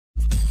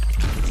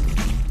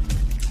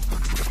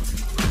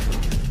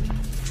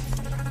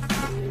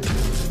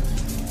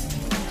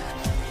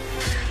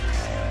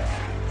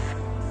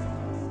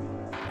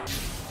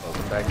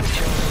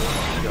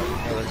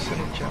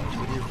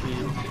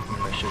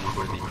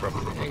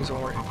corrupted eggs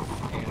are,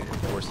 and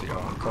of course the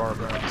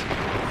carbons.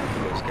 For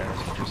those guys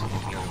who just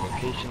need to know the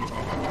locations,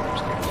 I'll have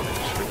timestamps in the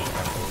description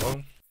down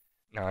below.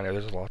 Now I know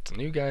there's lots of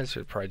new guys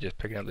who are probably just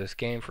picking up this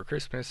game for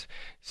Christmas,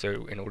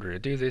 so in order to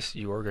do this,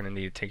 you are going to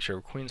need to take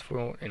Show Queen's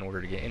Foil in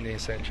order to get into the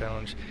Ascendant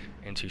Challenge,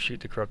 and to shoot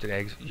the corrupted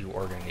eggs, you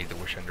are going to need the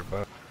Wish Ender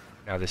bow.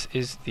 Now this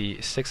is the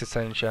 6th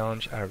Ascendant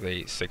Challenge out of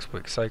a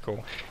 6-week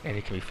cycle, and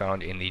it can be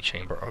found in the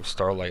Chamber of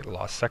Starlight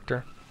Lost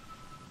Sector.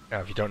 Now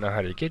if you don't know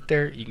how to get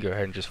there, you can go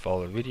ahead and just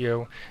follow the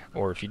video,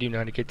 or if you do know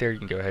how to get there, you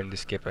can go ahead and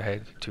just skip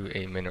ahead to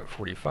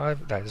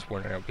 1:45. That is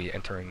when I'll be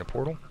entering the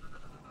portal.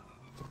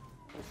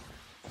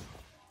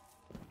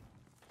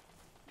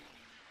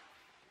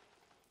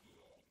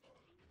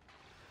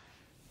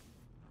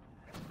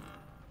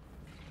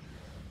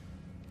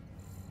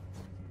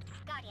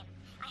 Guardian,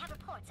 I have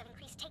reports of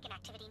increased Taken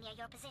activity near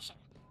your position.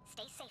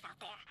 Stay safe out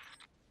there.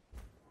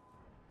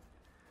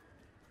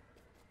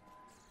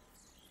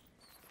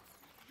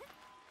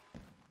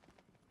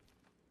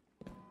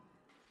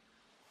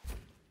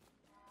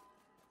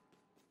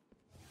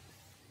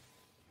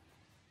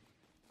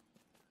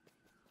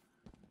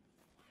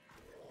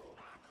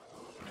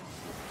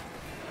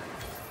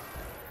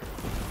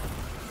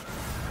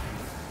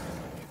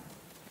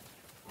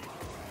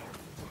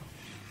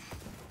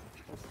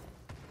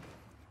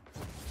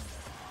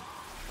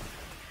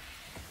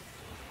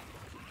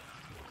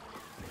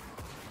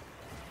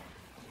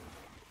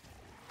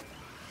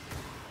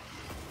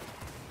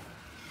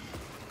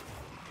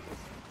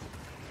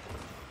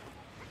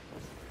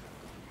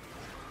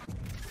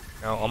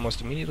 Now almost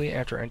immediately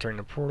after entering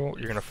the portal,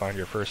 you're going to find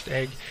your first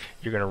egg.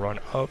 You're going to run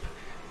up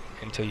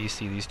until you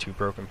see these two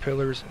broken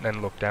pillars, and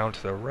then look down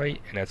to the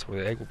right, and that's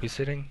where the egg will be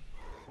sitting.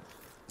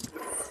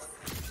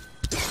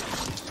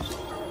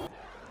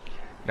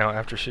 Now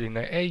after shooting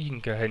that egg, you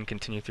can go ahead and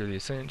continue through the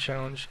Ascendant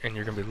Challenge, and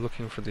you're going to be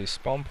looking for the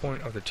spawn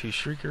point of the two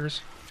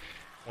Shriekers.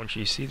 Once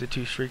you see the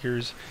two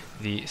Shriekers,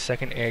 the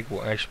second egg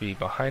will actually be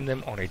behind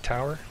them on a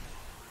tower.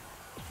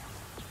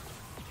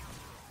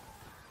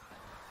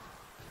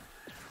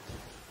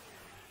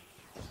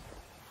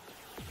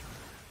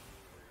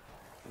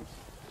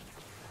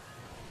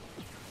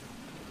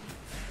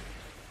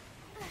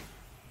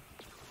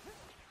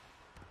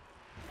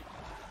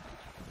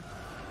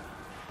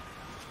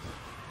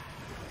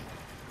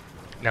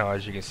 Now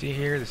as you can see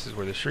here, this is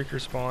where the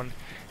Shriekers spawn.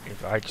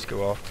 If I just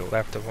go off to the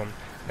left of them,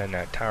 then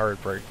that tower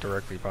is right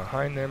directly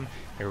behind them.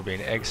 There will be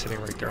an egg sitting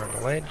right there on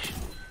the ledge.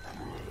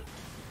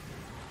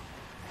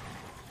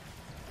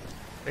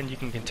 Then you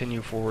can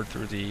continue forward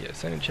through the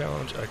Ascendant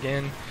Challenge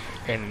again,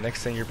 and the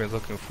next thing you're going to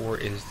be looking for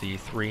is the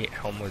 3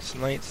 Helmless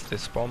Knights, the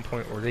spawn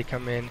point where they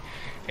come in,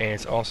 and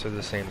it's also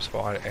the same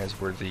spot as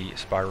where the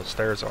spiral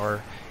stairs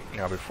are.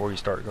 Now before you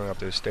start going up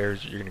those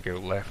stairs, you're going to go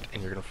left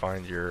and you're going to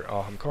find your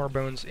car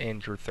bones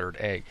and your third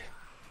egg.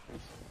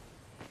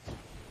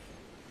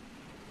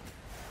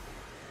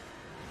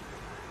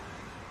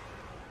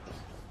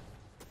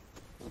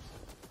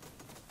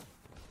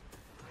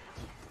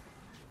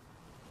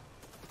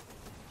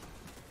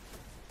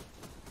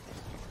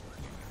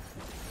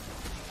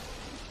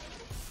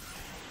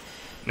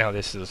 Now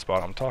this is the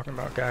spot I'm talking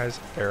about, guys.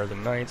 There are the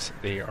knights.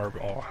 They are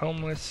all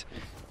helmless.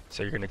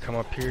 So you're going to come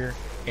up here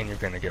and you're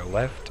going to go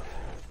left.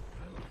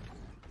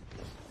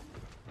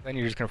 Then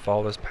you're just going to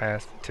follow this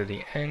path to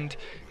the end,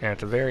 and at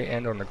the very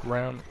end on the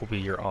ground will be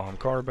your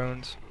car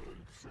bones.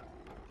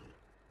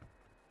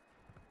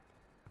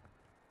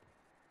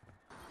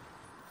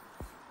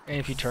 And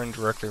if you turn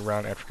directly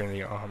around after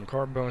getting the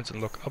car bones and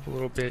look up a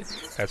little bit,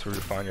 that's where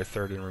you find your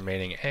third and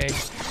remaining egg.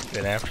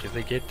 Then after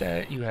they get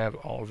that, you have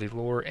all the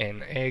lore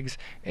and eggs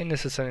in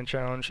this Ascendant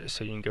Challenge,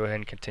 so you can go ahead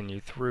and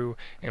continue through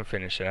and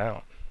finish it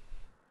out.